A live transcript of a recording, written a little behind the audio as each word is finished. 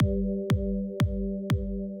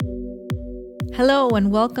Hello,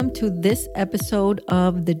 and welcome to this episode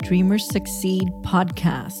of the Dreamers Succeed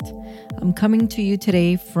podcast. I'm coming to you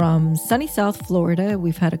today from sunny South Florida.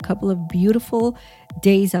 We've had a couple of beautiful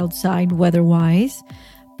days outside weather-wise,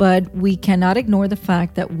 but we cannot ignore the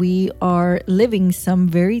fact that we are living some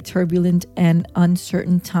very turbulent and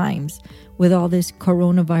uncertain times with all this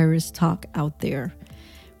coronavirus talk out there.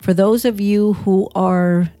 For those of you who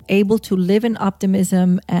are able to live in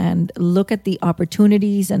optimism and look at the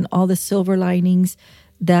opportunities and all the silver linings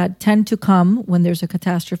that tend to come when there's a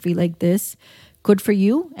catastrophe like this, good for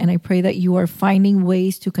you. And I pray that you are finding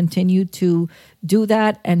ways to continue to do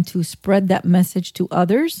that and to spread that message to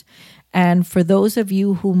others. And for those of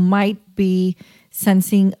you who might be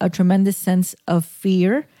sensing a tremendous sense of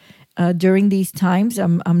fear during these times,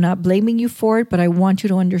 I'm not blaming you for it, but I want you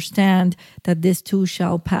to understand that this too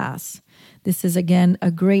shall pass. This is, again, a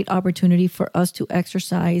great opportunity for us to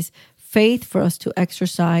exercise faith, for us to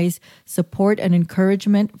exercise support and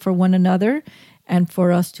encouragement for one another, and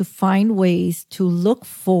for us to find ways to look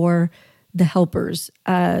for the helpers,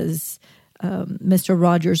 as Mr.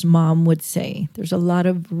 Rogers' mom would say. There's a lot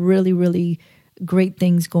of really, really great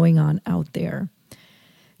things going on out there.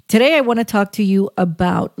 Today, I want to talk to you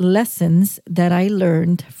about lessons that I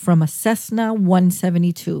learned from a Cessna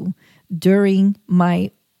 172 during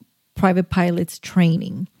my private pilot's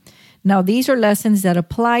training. Now, these are lessons that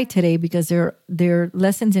apply today because they're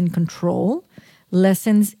lessons in control,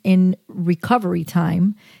 lessons in recovery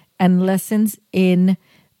time, and lessons in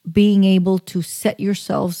being able to set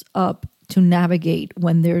yourselves up to navigate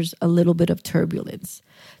when there's a little bit of turbulence.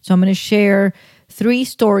 So I'm going to share 3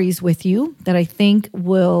 stories with you that I think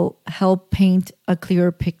will help paint a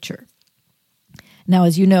clearer picture. Now,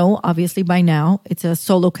 as you know, obviously by now, it's a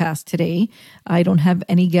solo cast today. I don't have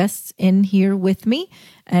any guests in here with me,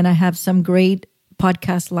 and I have some great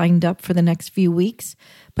podcasts lined up for the next few weeks.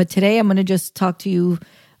 But today I'm going to just talk to you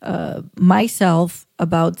myself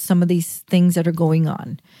about some of these things that are going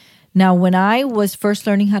on. Now, when I was first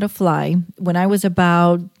learning how to fly, when I was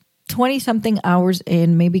about 20-something hours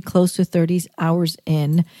in, maybe close to 30 hours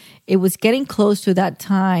in, it was getting close to that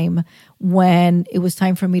time when it was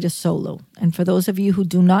time for me to solo. And for those of you who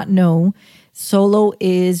do not know, solo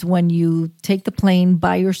is when you take the plane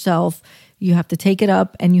by yourself. You have to take it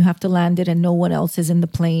up and you have to land it, and no one else is in the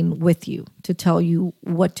plane with you to tell you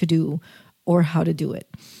what to do or how to do it.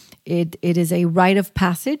 It is a rite of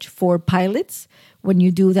passage for pilots when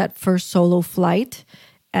you do that first solo flight.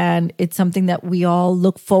 And it's something that we all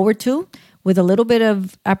look forward to with a little bit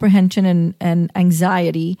of apprehension and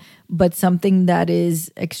anxiety, but something that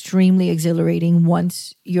is extremely exhilarating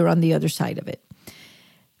once you're on the other side of it.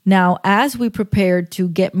 Now, as we prepared to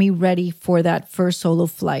get me ready for that first solo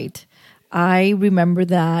flight, I remember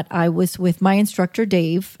that I was with my instructor,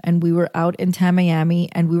 Dave, and we were out in Miami,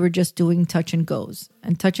 and we were just doing touch and goes.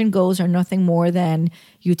 And touch and goes are nothing more than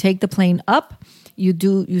you take the plane up,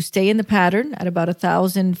 you stay in the pattern at about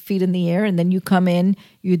 1,000 feet in the air, and then you come in,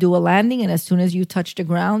 you do a landing, and as soon as you touch the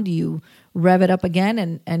ground, you rev it up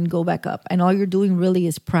again and go back up. And all you're doing really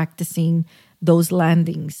is practicing those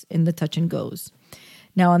landings in the touch and goes.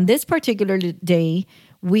 Now, on this particular day,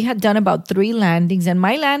 we had done about 3 landings, and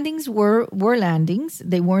my landings were landings.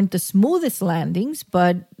 They weren't the smoothest landings,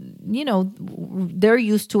 but, you know, they're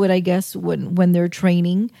used to it, I guess, when they're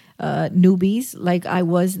training newbies like I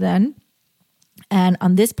was then. And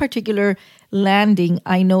on this particular landing,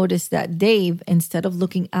 I noticed that Dave, instead of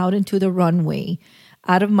looking out into the runway,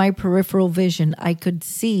 out of my peripheral vision, I could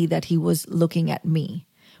see that he was looking at me,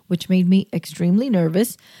 which made me extremely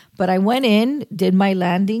nervous. But I went in, did my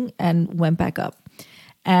landing, and went back up.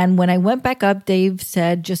 And when I went back up, Dave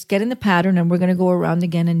said, just get in the pattern and we're going to go around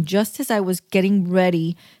again. And just as I was getting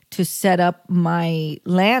ready to set up my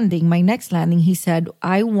landing, my next landing, he said,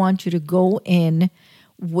 I want you to go in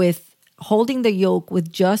with holding the yoke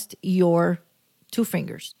with just your 2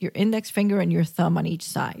 fingers, your index finger and your thumb on each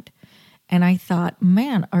side. And I thought,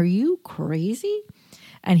 man, are you crazy?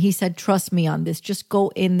 And he said, trust me on this. Just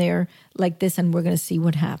go in there like this and we're going to see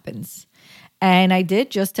what happens. And I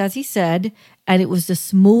did just as he said, and it was the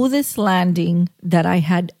smoothest landing that I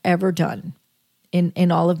had ever done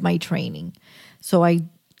in all of my training. So I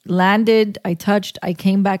landed, I touched, I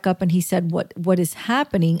came back up, and he said, what is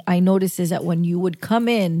happening, I noticed, is that when you would come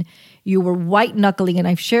in, you were white knuckling, and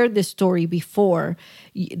I've shared this story before.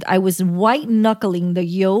 I was white knuckling the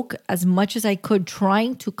yoke as much as I could,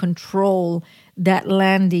 trying to control that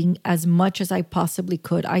landing as much as I possibly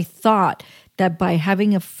could. I thought that by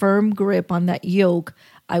having a firm grip on that yoke,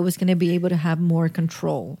 I was going to be able to have more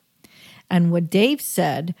control. And what Dave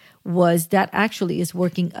said was that actually is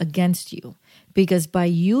working against you, because by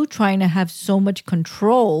you trying to have so much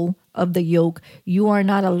control of the yoke, you are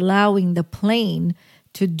not allowing the plane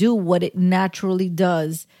to do what it naturally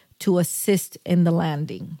does to assist in the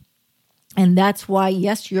landing. And that's why,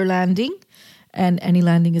 yes, you're landing, and any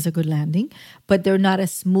landing is a good landing, but they're not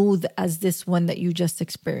as smooth as this one that you just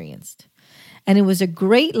experienced. And it was a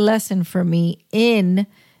great lesson for me in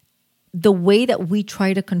the way that we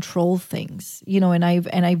try to control things, and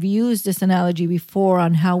I've used this analogy before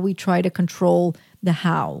on how we try to control the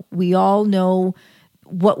how. We all know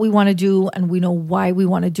what we want to do and we know why we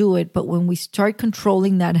want to do it. But when we start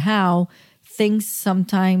controlling that how, things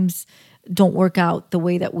sometimes don't work out the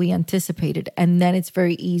way that we anticipated. And then it's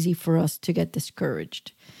very easy for us to get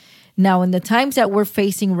discouraged. Now, in the times that we're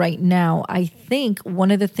facing right now, I think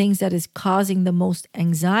one of the things that is causing the most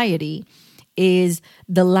anxiety is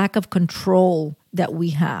the lack of control that we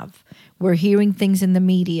have. We're hearing things in the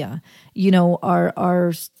media.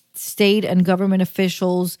 Our state and government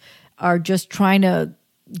officials are just trying to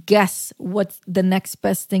guess what's the next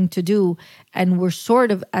best thing to do. And we're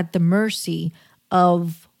sort of at the mercy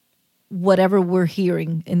of whatever we're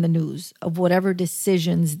hearing in the news, of whatever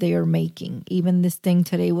decisions they are making. Even this thing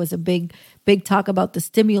today was a big talk about the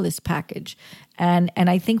stimulus package. And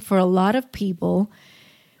I think for a lot of people,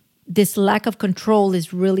 this lack of control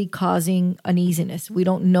is really causing uneasiness. We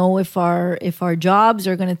don't know if our jobs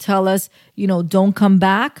are going to tell us, don't come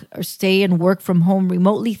back or stay and work from home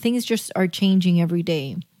remotely. Things just are changing every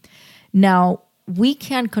day. Now, we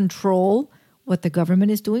can't control what the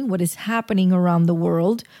government is doing, what is happening around the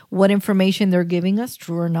world, what information they're giving us,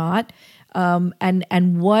 true or not,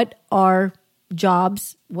 and what our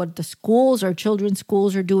jobs, what the schools, our children's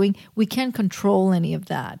schools are doing. We can't control any of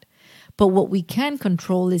that. But what we can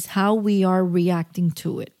control is how we are reacting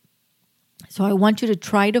to it. So I want you to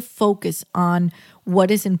try to focus on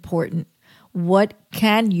what is important, what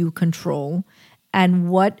can you control, and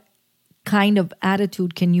what kind of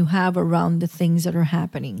attitude can you have around the things that are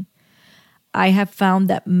happening. I have found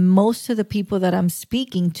that most of the people that I'm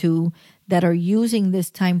speaking to that are using this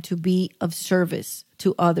time to be of service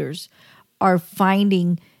to others are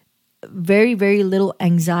finding very, very little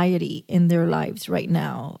anxiety in their lives right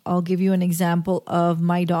now. I'll give you an example of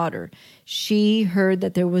my daughter. She heard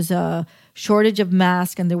that there was a shortage of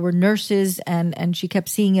masks and there were nurses, and she kept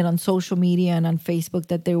seeing it on social media and on Facebook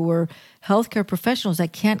that there were healthcare professionals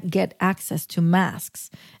that can't get access to masks.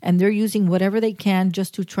 And they're using whatever they can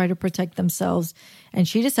just to try to protect themselves. And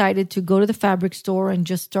she decided to go to the fabric store and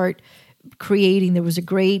just start creating. There was a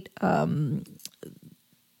great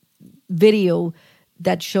video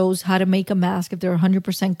that shows how to make a mask if they're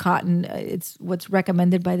 100% cotton. It's what's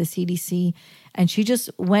recommended by the CDC. And she just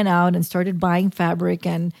went out and started buying fabric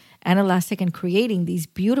and elastic and creating these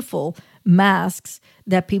beautiful masks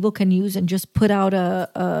that people can use, and just put out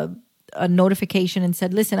a notification and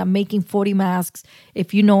said, listen, I'm making 40 masks.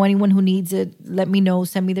 If you know anyone who needs it, let me know,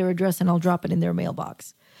 send me their address and I'll drop it in their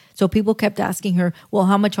mailbox. So people kept asking her, well,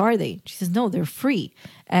 how much are they? She says, no, they're free.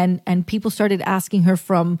 And people started asking her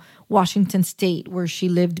from Washington State, where she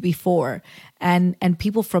lived before, and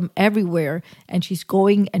people from everywhere. And she's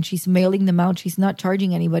going and she's mailing them out. She's not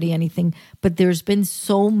charging anybody anything. But there's been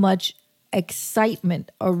so much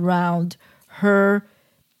excitement around her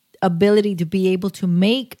ability to be able to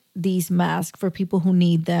make these masks for people who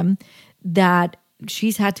need them that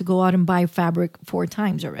she's had to go out and buy fabric 4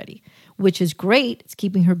 times already, which is great. It's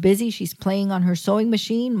keeping her busy. She's playing on her sewing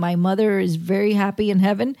machine. My mother is very happy in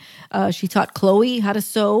heaven. She taught Chloe how to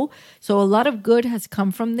sew. So a lot of good has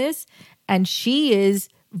come from this. And she is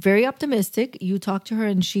very optimistic. You talk to her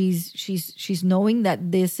and she's knowing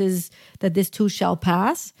that this too shall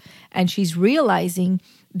pass. And she's realizing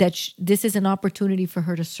that this is an opportunity for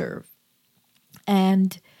her to serve.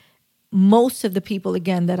 And most of the people,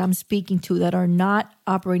 again, that I'm speaking to that are not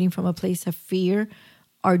operating from a place of fear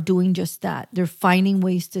are doing just that. They're finding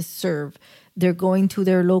ways to serve. They're going to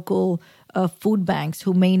their local food banks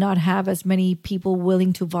who may not have as many people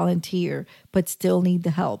willing to volunteer, but still need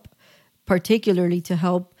the help, particularly to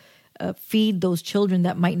help feed those children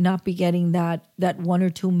that might not be getting that 1 or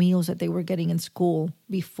 2 meals that they were getting in school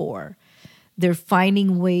before. They're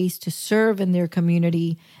finding ways to serve in their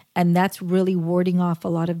community, and that's really warding off a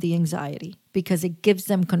lot of the anxiety because it gives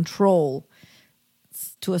them control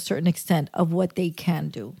to a certain extent of what they can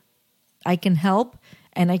do. I can help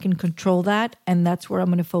and I can control that, and that's where I'm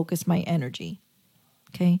going to focus my energy.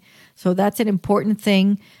 Okay? So that's an important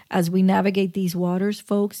thing as we navigate these waters,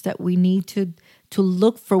 folks, that we need to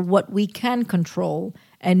look for what we can control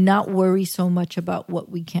and not worry so much about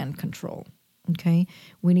what we can't control. Okay?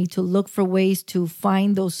 We need to look for ways to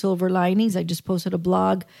find those silver linings. I just posted a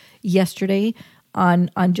blog yesterday on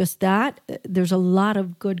just that. There's a lot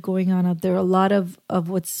of good going on out there, a lot of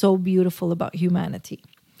what's so beautiful about humanity.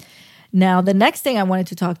 Now, the next thing I wanted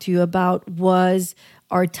to talk to you about was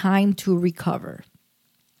our time to recover.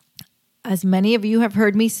 As many of you have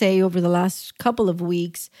heard me say over the last couple of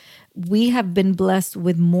weeks, we have been blessed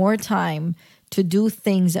with more time to do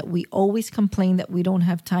things that we always complain that we don't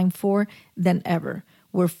have time for than ever.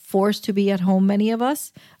 We're forced to be at home, many of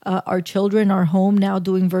us. Our children are home now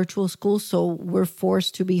doing virtual school, so we're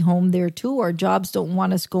forced to be home there too. Our jobs don't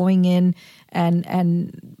want us going in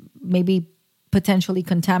and maybe potentially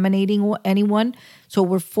contaminating anyone. So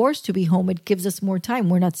we're forced to be home. It gives us more time.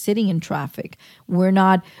 We're not sitting in traffic. We're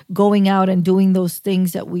not going out and doing those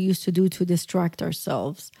things that we used to do to distract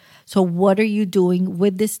ourselves. So what are you doing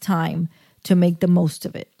with this time to make the most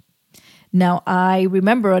of it? Now, I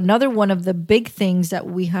remember another one of the big things that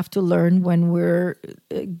we have to learn when we're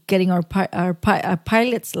getting our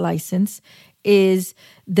pilot's license is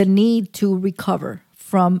the need to recover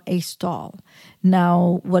from a stall.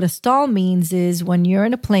 Now, what a stall means is when you're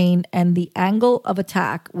in a plane and the angle of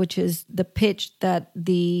attack, which is the pitch that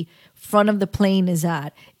the front of the plane is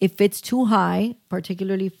at, if it's too high,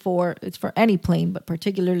 particularly it's for any plane, but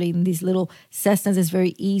particularly in these little Cessnas, it's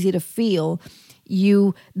very easy to feel,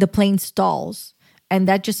 the plane stalls. And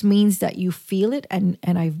that just means that you feel it. And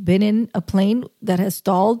I've been in a plane that has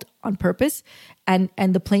stalled on purpose, and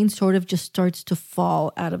the plane sort of just starts to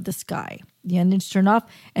fall out of the sky. The engines turn off,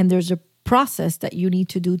 and there's a process that you need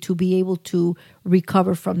to do to be able to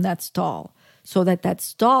recover from that stall, so that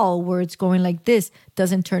stall where it's going like this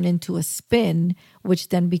doesn't turn into a spin, which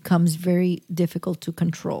then becomes very difficult to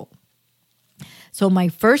control. So my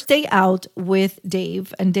first day out with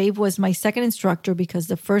Dave, and Dave was my second instructor because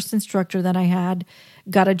the first instructor that I had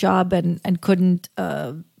got a job and couldn't,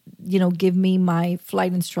 give me my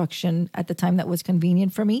flight instruction at the time that was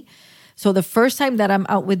convenient for me. So the first time that I'm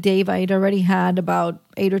out with Dave, I had already had about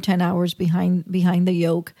 8 or 10 hours behind the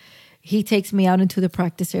yoke. He takes me out into the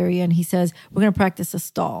practice area and he says, "We're going to practice a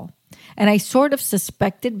stall." And I sort of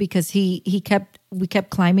suspected because we kept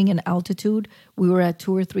climbing in altitude. We were at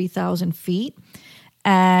 2,000 or 3,000 feet.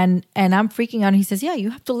 And I'm freaking out. And he says, "Yeah,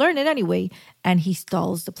 you have to learn it anyway." And he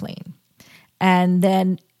stalls the plane. And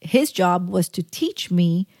then his job was to teach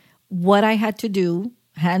me what I had to do,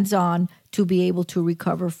 hands-on, to be able to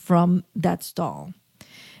recover from that stall.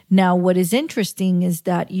 Now, what is interesting is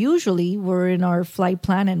that usually we're in our flight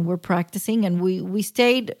plan and we're practicing, and we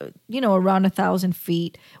stayed, around 1,000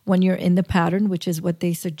 feet when you're in the pattern, which is what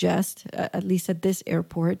they suggest, at least at this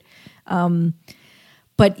airport.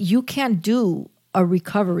 But you can't do a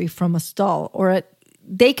recovery from a stall,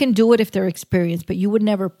 they can do it if they're experienced, but you would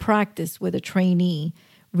never practice with a trainee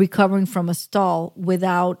recovering from a stall with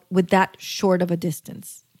that short of a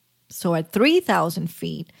distance. So at 3,000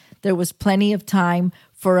 feet, there was plenty of time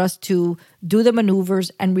for us to do the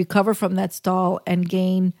maneuvers and recover from that stall and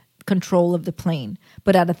gain control of the plane.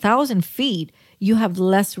 But at 1,000 feet, you have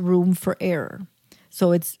less room for error.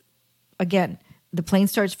 So it's, again, the plane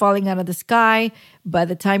starts falling out of the sky. By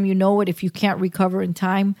the time you know it, if you can't recover in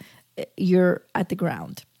time, you're at the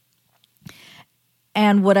ground.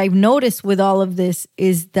 And what I've noticed with all of this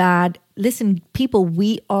is that, listen, people,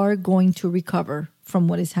 we are going to recover from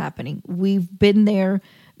what is happening. We've been there,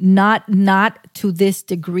 not to this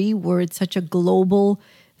degree where it's such a global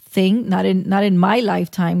thing. Not in my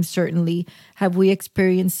lifetime, certainly, have we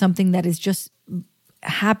experienced something that is just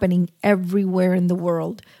happening everywhere in the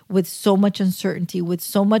world with so much uncertainty, with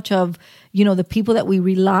so much of, the people that we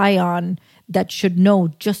rely on that should know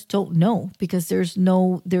just don't know, because there's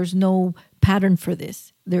no pattern for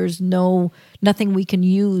this. There's nothing we can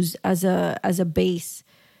use as a base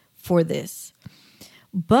for this.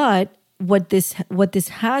 But what this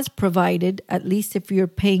has provided, at least if you're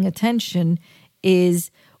paying attention,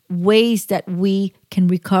 is ways that we can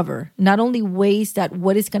recover. Not only ways that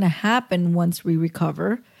what is going to happen once we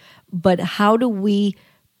recover, but how do we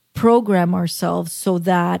program ourselves so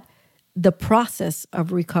that the process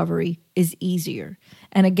of recovery is easier.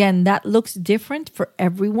 And again, that looks different for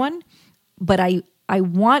everyone, but I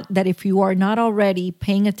want that if you are not already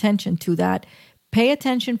paying attention to that, pay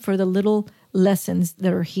attention for the little lessons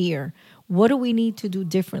that are here. What do we need to do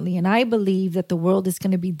differently? And I believe that the world is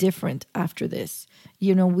going to be different after this.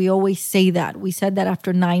 We always say that. We said that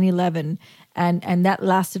after 9/11, and that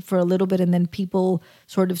lasted for a little bit, and then people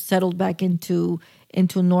sort of settled back into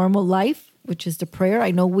normal life, which is the prayer.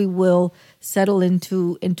 I know we will settle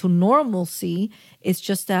into normalcy. It's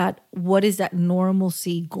just that, what is that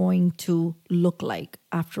normalcy going to look like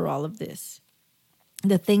after all of this?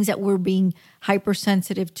 The things that we're being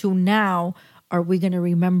hypersensitive to now, are we going to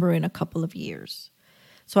remember in a couple of years?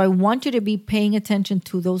 So I want you to be paying attention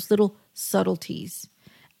to those little subtleties.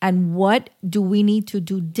 And what do we need to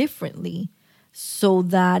do differently so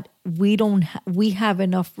that we have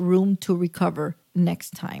enough room to recover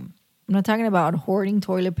next time? I'm not talking about hoarding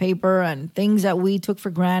toilet paper and things that we took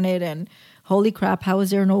for granted and holy crap, how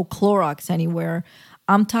is there no Clorox anywhere?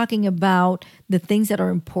 I'm talking about the things that are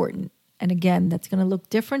important. And again, that's going to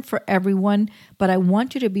look different for everyone, but I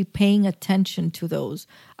want you to be paying attention to those.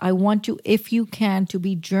 I want you, if you can, to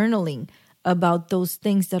be journaling about those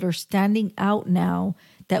things that are standing out now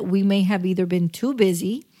that we may have either been too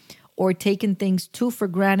busy or taken things too for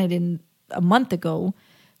granted in a month ago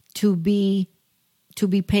to be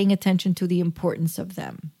paying attention to the importance of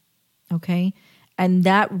them. Okay? And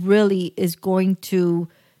that really is going to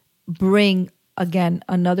bring, again,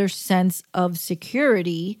 another sense of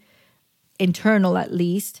security, internal at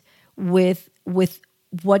least, with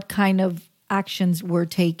what kind of actions we're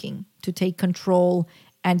taking to take control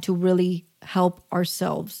and to really help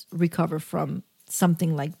ourselves recover from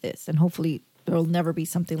something like this. And hopefully there'll never be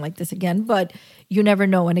something like this again, but you never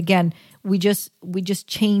know. And again, we just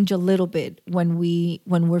change a little bit when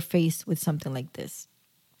we're faced with something like this.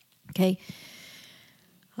 Okay.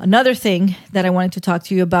 Another thing that I wanted to talk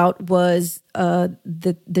to you about was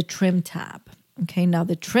the trim tab. Okay, now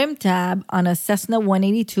the trim tab on a Cessna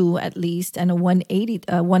 182 at least, and a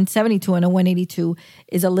 172 and a 182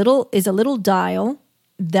 is a little dial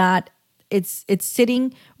that it's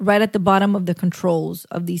sitting right at the bottom of the controls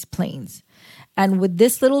of these planes. And with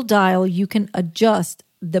this little dial, you can adjust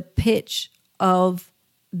the pitch of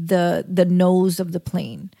the nose of the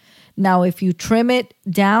plane. Now, if you trim it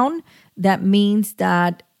down, that means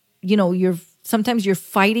that, sometimes you're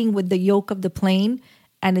fighting with the yoke of the plane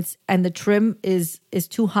and the trim is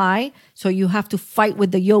too high. So you have to fight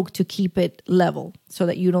with the yoke to keep it level so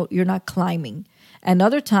that you're not climbing. And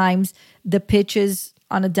other times the pitch is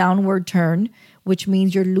on a downward turn, which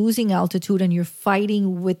means you're losing altitude and you're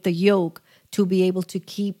fighting with the yoke to be able to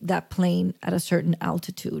keep that plane at a certain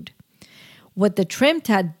altitude. What the trim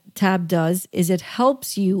tab does is it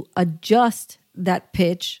helps you adjust that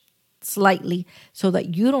pitch slightly so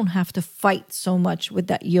that you don't have to fight so much with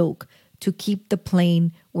that yoke to keep the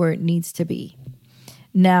plane where it needs to be.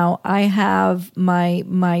 Now, I have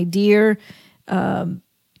my dear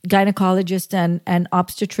gynecologist and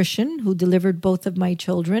obstetrician who delivered both of my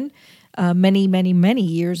children many, many, many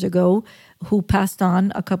years ago, who passed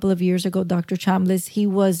on a couple of years ago, Dr. Chambliss. He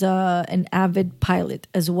was an avid pilot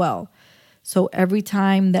as well. So every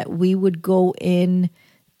time that we would go in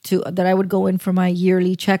I would go in for my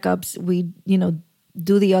yearly checkups, we'd,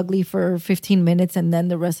 do the ugly for 15 minutes. And then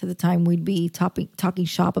the rest of the time we'd be talking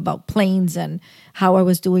shop about planes and how I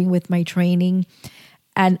was doing with my training.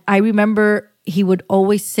 And I remember he would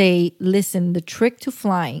always say, listen, the trick to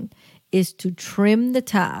flying is to trim the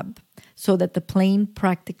tab so that the plane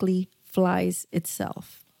practically flies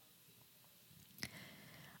itself.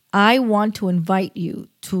 I want to invite you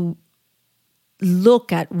to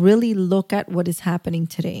really look at what is happening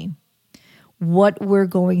today, what we're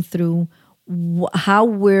going through, how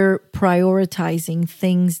we're prioritizing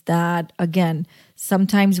things that, again,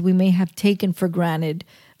 sometimes we may have taken for granted,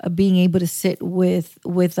 being able to sit with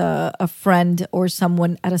a friend or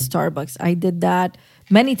someone at a Starbucks. I did that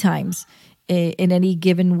many times in any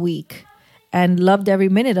given week and loved every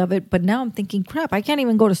minute of it. But now I'm thinking, crap, I can't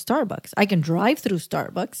even go to Starbucks. I can drive through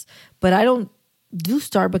Starbucks, but I don't do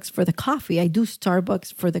Starbucks for the coffee. I do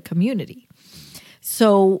Starbucks for the community.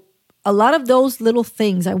 So a lot of those little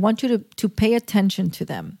things, I want you to pay attention to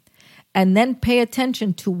them, and then pay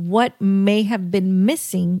attention to what may have been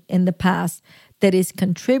missing in the past that is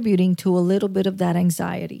contributing to a little bit of that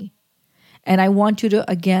anxiety. And I want you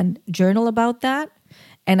to, again, journal about that.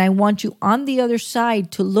 And I want you on the other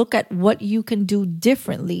side to look at what you can do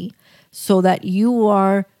differently so that you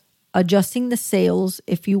are adjusting the sails,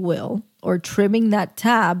 if you will, or trimming that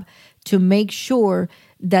tab to make sure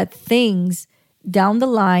that things down the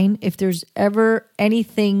line, if there's ever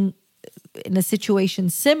anything in a situation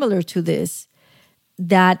similar to this,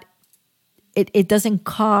 that it doesn't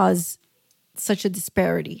cause such a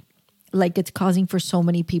disparity like it's causing for so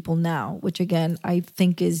many people now, which again, I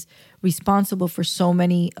think is responsible for so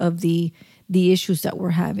many of the issues that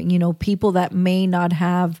we're having. People that may not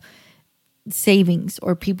have savings,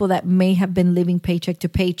 or people that may have been living paycheck to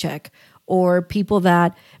paycheck, or people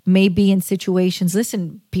that may be in situations,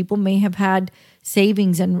 people may have had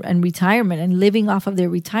savings and retirement and living off of their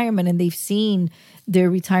retirement, and they've seen their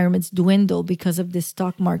retirements dwindle because of this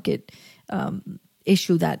stock market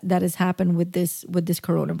issue that has happened with this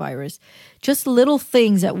coronavirus. Just little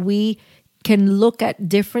things that we can look at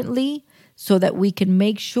differently so that we can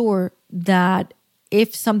make sure that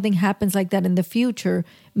if something happens like that in the future,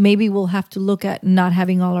 maybe we'll have to look at not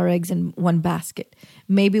having all our eggs in one basket.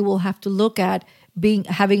 Maybe we'll have to look at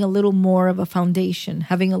having a little more of a foundation,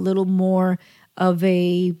 having a little more of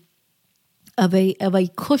a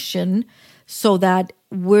cushion, so that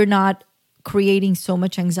we're not creating so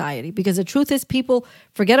much anxiety. Because the truth is, people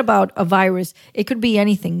forget about a virus. It could be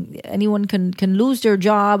anything. Anyone can lose their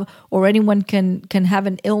job, or anyone can have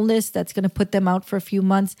an illness that's going to put them out for a few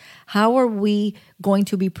months. How are we going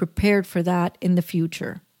to be prepared for that in the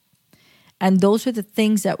future? And those are the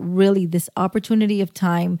things that really, this opportunity of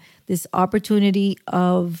time, this opportunity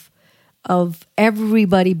of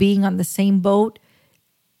everybody being on the same boat.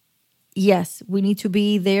 Yes, we need to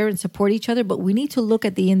be there and support each other, but we need to look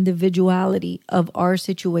at the individuality of our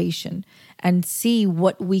situation and see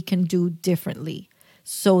what we can do differently,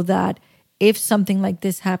 so that if something like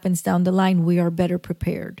this happens down the line, we are better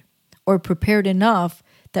prepared, or prepared enough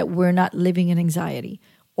that we're not living in anxiety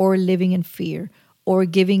or living in fear or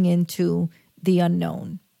giving into the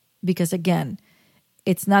unknown. Because again,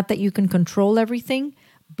 it's not that you can control everything,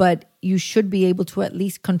 but you should be able to at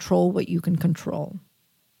least control what you can control.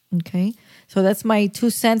 Okay, so that's my 2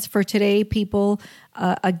 cents for today, people.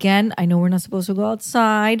 Again, I know we're not supposed to go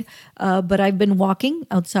outside, but I've been walking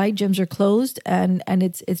outside. Gyms are closed, and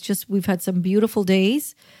it's just, we've had some beautiful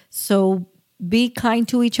days. So be kind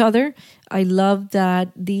to each other. I love that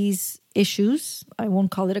these issues, I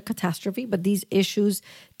won't call it a catastrophe, but these issues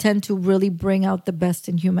tend to really bring out the best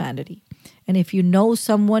in humanity. And if you know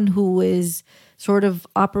someone who is sort of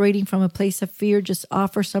operating from a place of fear, just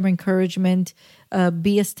offer some encouragement,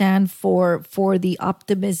 be a stand for the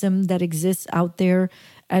optimism that exists out there,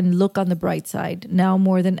 and look on the bright side. Now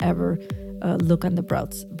more than ever, look on the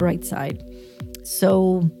bright side.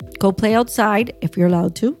 So go play outside if you're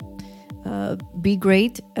allowed to. Be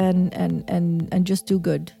great and just do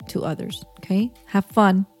good to others. Okay? Have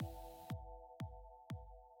fun.